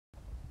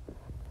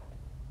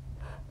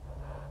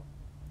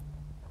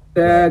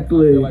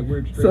Exactly. Like we're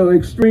extreme. So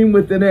extreme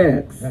with an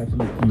X.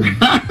 Absolutely.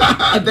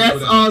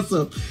 That's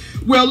awesome.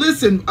 Well,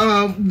 listen,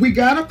 we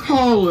got a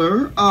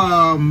caller.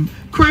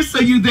 Chris,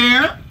 are you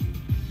there?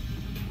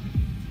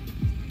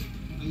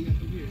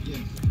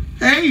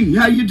 Hey,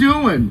 how you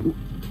doing?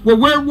 Well,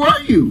 where were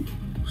you?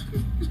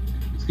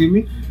 Excuse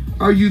me?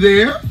 Are you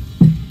there?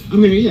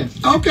 I'm here, yes.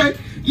 Okay.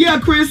 Yeah,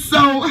 Chris,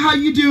 so how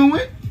you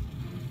doing?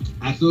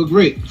 I feel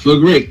great. Feel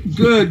great.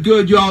 Good,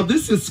 good, y'all.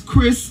 This is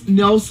Chris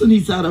Nelson.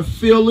 He's out of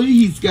Philly.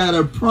 He's got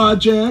a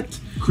project.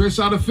 Chris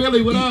out of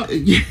Philly, what up?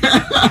 Yeah.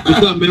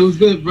 What's up, man? What's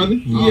good, brother?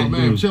 Oh,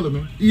 man, I'm chilling,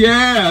 man.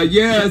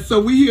 Yeah. So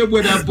we here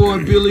with our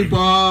boy Billy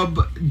Bob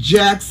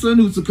Jackson,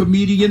 who's a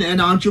comedian and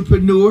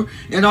entrepreneur.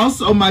 And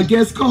also my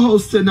guest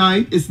co-host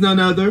tonight is none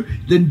other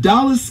than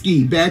Dollar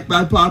Ski, backed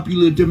by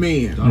popular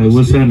demand. Hey,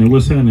 what's happening?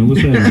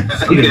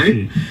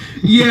 Okay.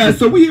 Yeah,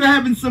 so we're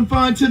having some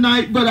fun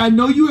tonight, but I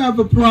know you have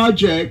a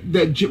project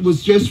that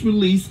was just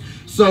released.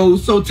 So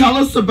tell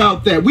us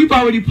about that. We've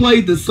already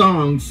played the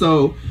song,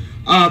 so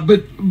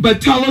but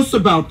tell us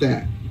about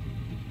that.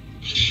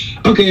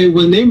 Okay,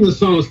 well, the name of the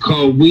song is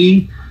called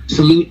 "We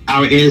Salute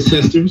Our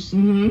Ancestors,"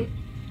 and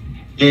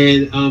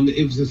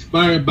it was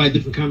inspired by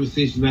different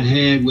conversations I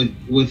had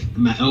with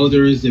my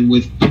elders and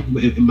with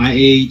my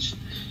age.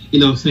 You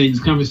know, saying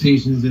these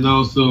conversations, and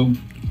also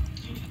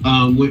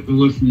went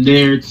from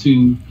there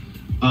to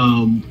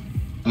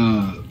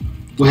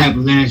what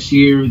happened last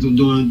year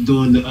during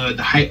the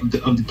height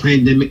of the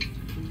pandemic,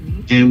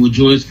 and with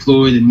George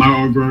Floyd and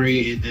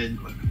Marbury and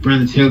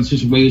Brandon Taylor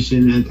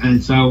situation,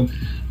 and so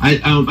I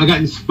got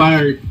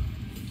inspired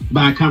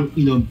by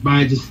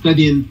by just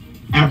studying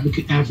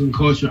African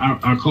culture,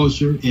 our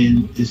culture,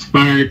 and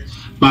inspired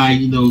by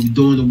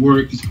doing the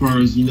work as far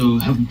as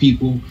helping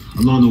people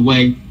along the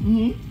way,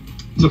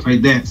 stuff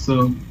like that.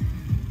 So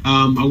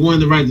I wanted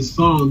to write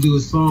do a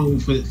song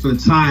for the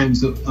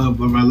times of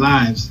our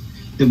lives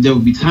that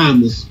would be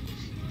timeless,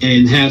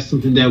 and have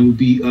something that would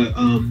be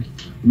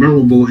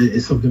memorable,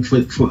 and something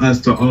for us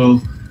to all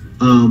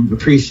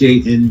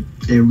appreciate and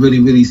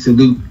really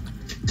salute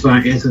to our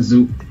ancestors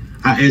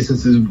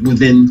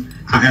within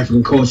our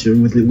African culture,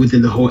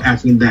 within the whole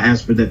African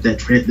diaspora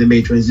that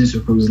made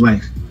transition from his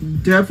life.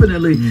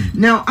 Definitely.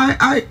 Now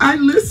I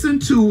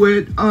listened to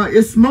it.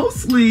 It's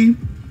mostly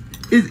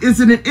is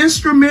it an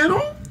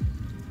instrumental?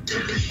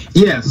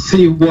 Yeah.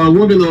 See, what I'm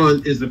working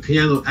on is a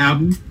piano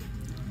album,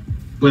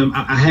 but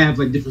I have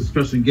like different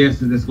special guests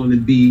that's going to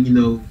be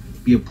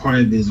a part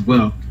of it as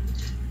well.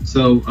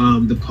 So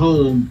the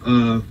poem,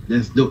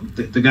 that's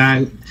the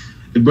guy,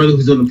 the brother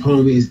who's on the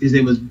poem, his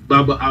name is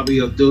Baba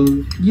Abi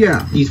Abdul.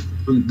 Yeah. He's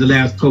from The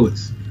Last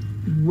Poets.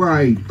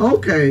 Right.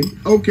 Okay.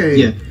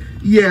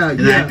 Yeah.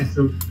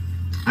 And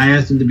I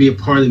asked him to be a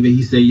part of it.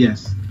 He said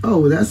yes.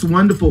 Oh, that's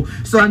wonderful.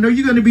 So I know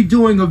you're going to be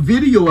doing a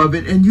video of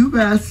it, and you've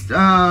asked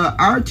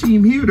our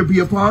team here to be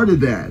a part of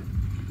that.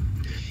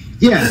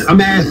 Yeah, I'm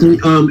asking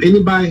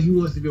anybody who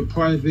wants to be a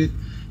part of it.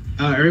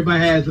 Everybody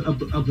has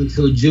up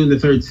until June the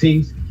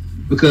 13th,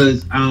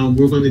 because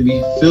we're going to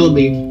be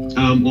filming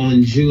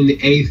on June the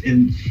 8th,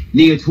 and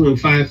Nia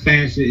 215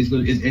 Fashion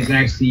is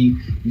actually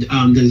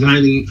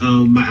designing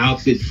my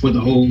outfit for the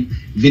whole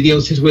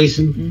video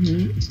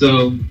situation.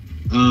 So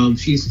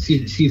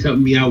she's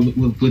helping me out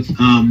with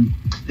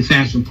the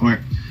fashion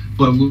part.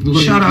 But we're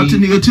shout out to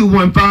Nia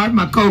 215,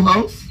 my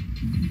co-host.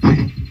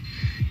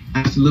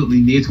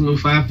 Absolutely, Nia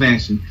 215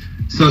 Fashion.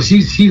 So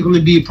she's going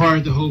to be a part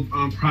of the whole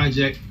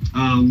project.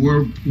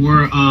 We're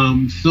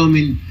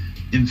filming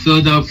in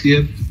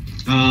Philadelphia,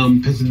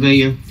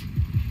 Pennsylvania,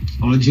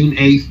 on June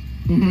 8th.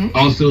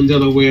 Also in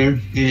Delaware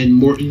and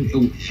Morton,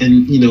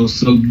 and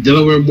so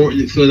Delaware, Morton,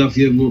 and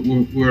Philadelphia.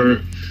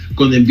 We're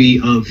going to be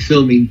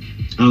filming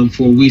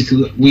for We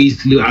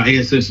Salute Our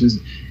Ancestors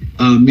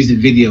music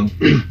video,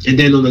 and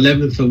then on the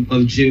 11th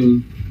of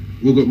June,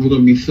 we're going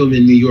to be filming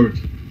in New York.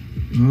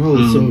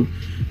 Oh,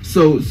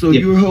 so yeah.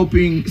 You're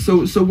hoping.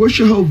 So what's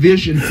your whole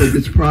vision for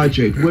this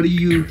project? What are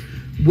you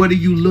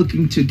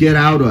looking to get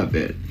out of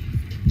it?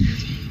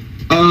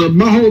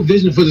 My whole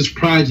vision for this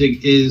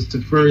project is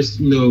to first,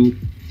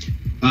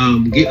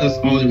 get us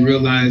all to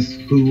realize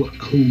who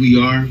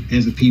we are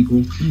as a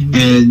people,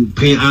 and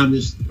pay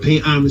homage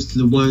to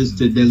the ones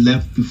that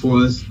left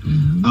before us,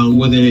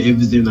 whether it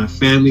was in our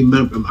family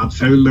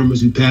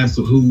members who passed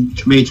or who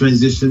made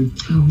transition,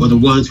 or the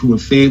ones who were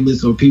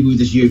famous or people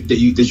that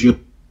you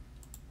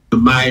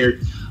admired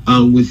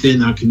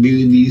within our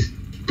communities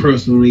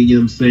personally. You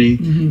know what I'm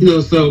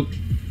saying? So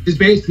it's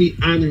basically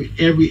honoring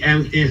every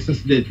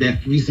ancestor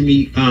that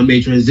recently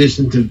made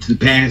transition to the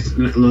past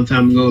a long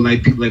time ago,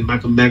 like people like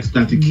Michael X,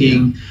 Dr.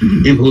 King,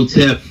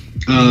 Imhotep,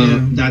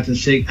 Dr.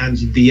 Sheikh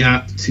Anta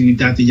Diop, to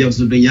Dr.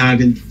 Yusuf Ben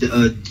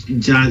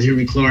Yagan, John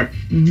Henry Clark,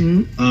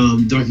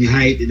 Dorothy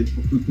Height, and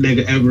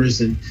Medgar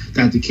Evers, and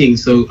Dr. King.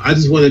 So I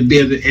just want to be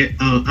able to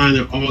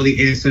honor all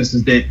the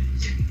ancestors that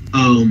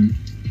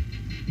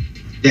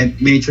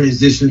may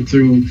transition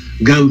through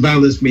gun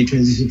violence, may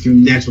transition through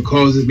natural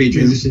causes, may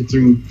transition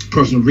through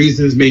personal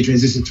reasons, may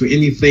transition through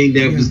anything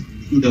that was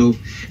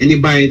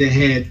anybody that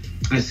had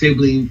a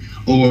sibling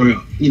or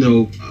a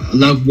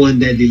loved one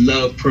that they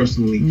love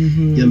personally. You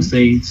know what I'm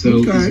saying?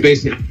 So it's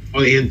basically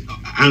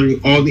honoring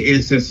all the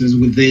ancestors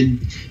within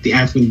the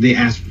African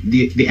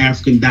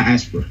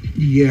diaspora.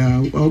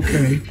 Yeah,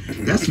 okay.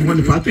 That's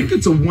wonderful. I think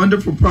it's a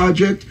wonderful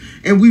project,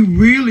 and we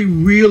really,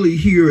 really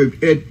here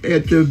at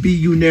the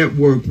BU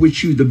Network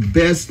wish you the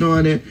best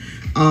on it.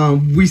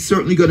 We're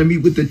certainly going to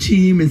meet with the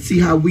team and see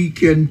how we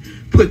can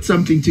put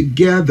something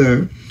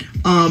together.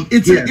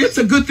 It's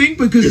a good thing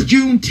because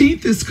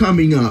Juneteenth is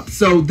coming up,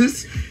 so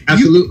this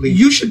absolutely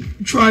you should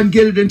try and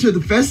get it into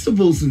the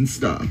festivals and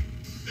stuff.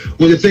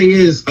 Well, the thing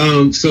is,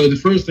 so the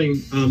first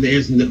thing, to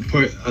answer the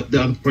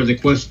other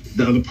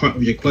part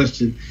of your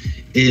question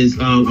is,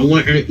 I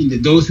want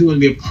those who want to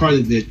be a part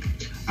of it.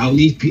 I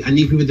need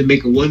people to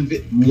make a 1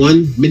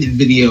 minute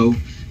video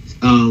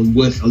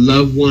with a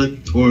loved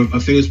one or a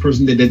famous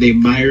person that they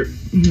admire,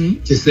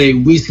 to say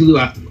we salute.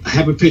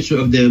 Have a picture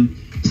of them.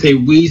 Say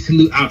we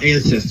salute our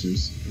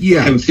ancestors.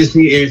 Yeah. Have a fist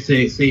in the air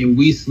saying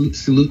we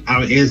salute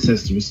our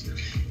ancestors.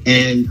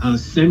 And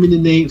send me your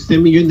name,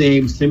 send me the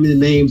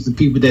names of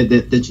people that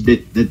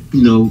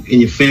in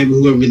your family,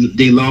 whoever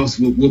they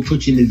lost. We'll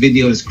put you in the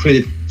video as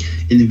credit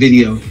in the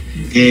video.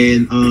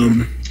 And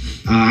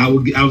I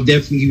will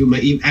definitely give you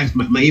my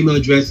email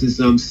address is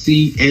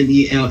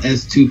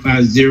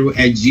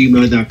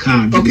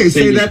cnels250@gmail.com. Okay,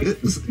 say that.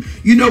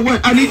 You know what?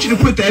 I need you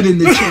to put that in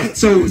the chat.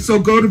 So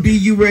go to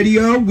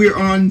BURadio. We're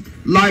on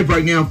live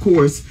right now, of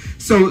course.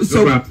 So put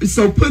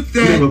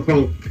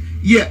that.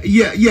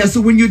 Yeah.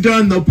 So when you're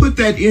done, they'll put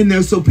that in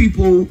there so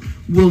people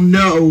will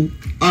know,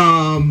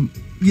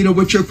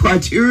 what your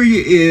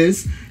criteria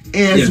is,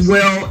 as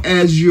well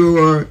as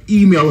your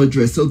email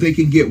address, so they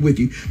can get with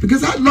you.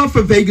 Because I'd love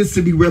for Vegas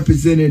to be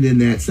represented in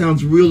that.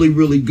 Sounds really,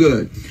 really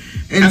good.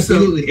 And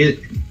absolutely.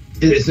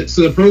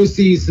 So the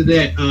proceeds to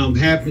that,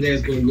 half of that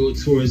is going to go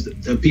towards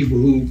the people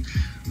who,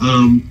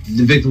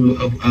 the victim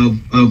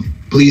of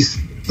police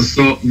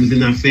assault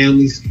within our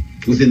families,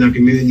 within our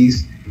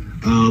communities.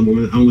 I'm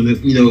gonna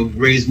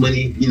raise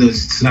money,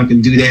 so I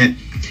can do that,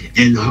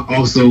 and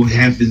also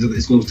half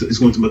is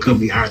going to my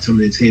company, Our Time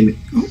Entertainment,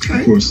 of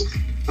course.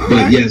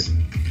 But yes,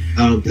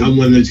 I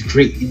wanted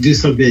to do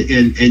something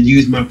and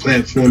use my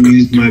platform,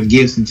 use my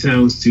gifts and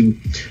talents to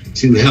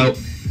help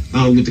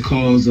with the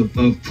cause of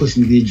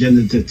pushing the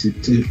agenda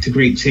to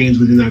create change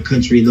within our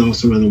country and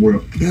also around the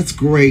world. That's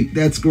great.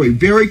 That's great.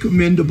 Very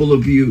commendable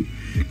of you,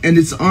 and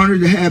it's an honor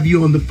to have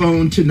you on the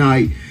phone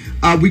tonight.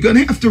 We're going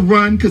to have to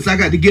run because I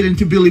got to get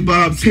into Billy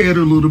Bob's head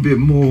a little bit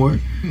more.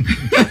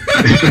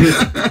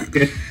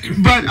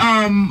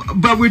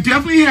 But we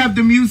definitely have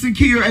the music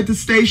here at the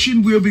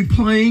station. We'll be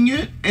playing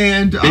it.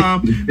 And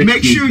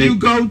make sure you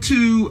go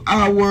to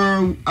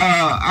our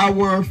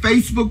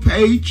Facebook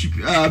page,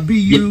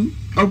 BU,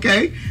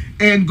 okay?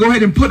 And go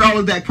ahead and put all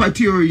of that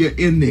criteria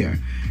in there.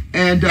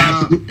 And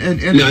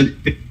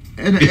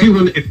if you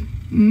want to,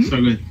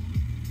 sorry,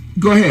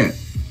 go ahead.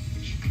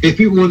 If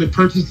people want to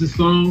purchase the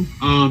song,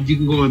 you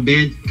can go on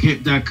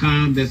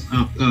bandcamp.com. That's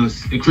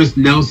Chris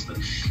Nelson,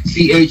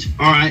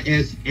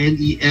 ChrisNels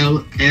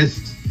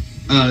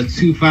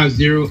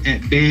 250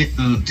 at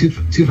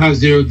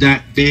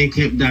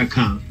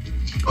 250.bandcamp.com.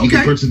 You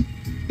can purchase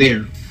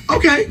there.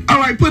 Okay. All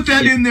right. Put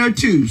that in there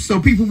too, so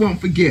people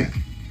won't forget.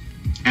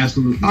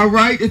 Absolutely. All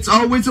right. It's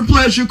always a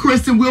pleasure,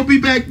 Chris, and we'll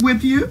be back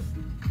with you.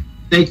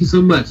 Thank you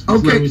so much.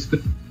 Okay.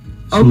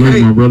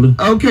 Okay, my brother.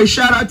 Okay,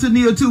 shout out to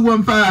Neil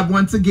 215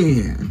 once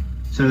again.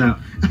 Shout out.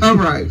 All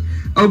right.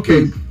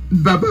 Okay.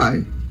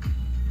 Bye-bye.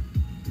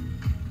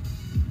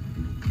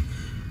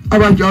 All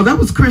right, y'all. That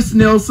was Chris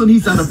Nelson.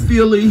 He's out of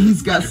Philly.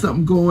 He's got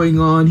something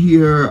going on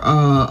here,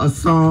 a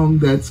song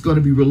that's going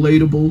to be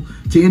relatable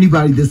to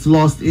anybody that's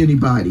lost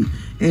anybody.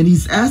 And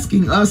he's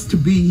asking us to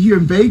be here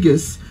in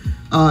Vegas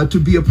to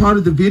be a part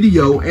of the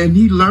video. And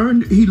he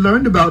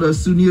learned about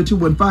us through Neil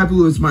 215,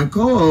 who is my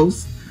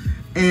co-host.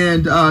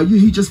 And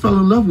he just fell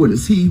in love with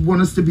us. He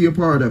wants us to be a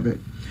part of it.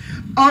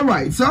 All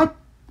right, so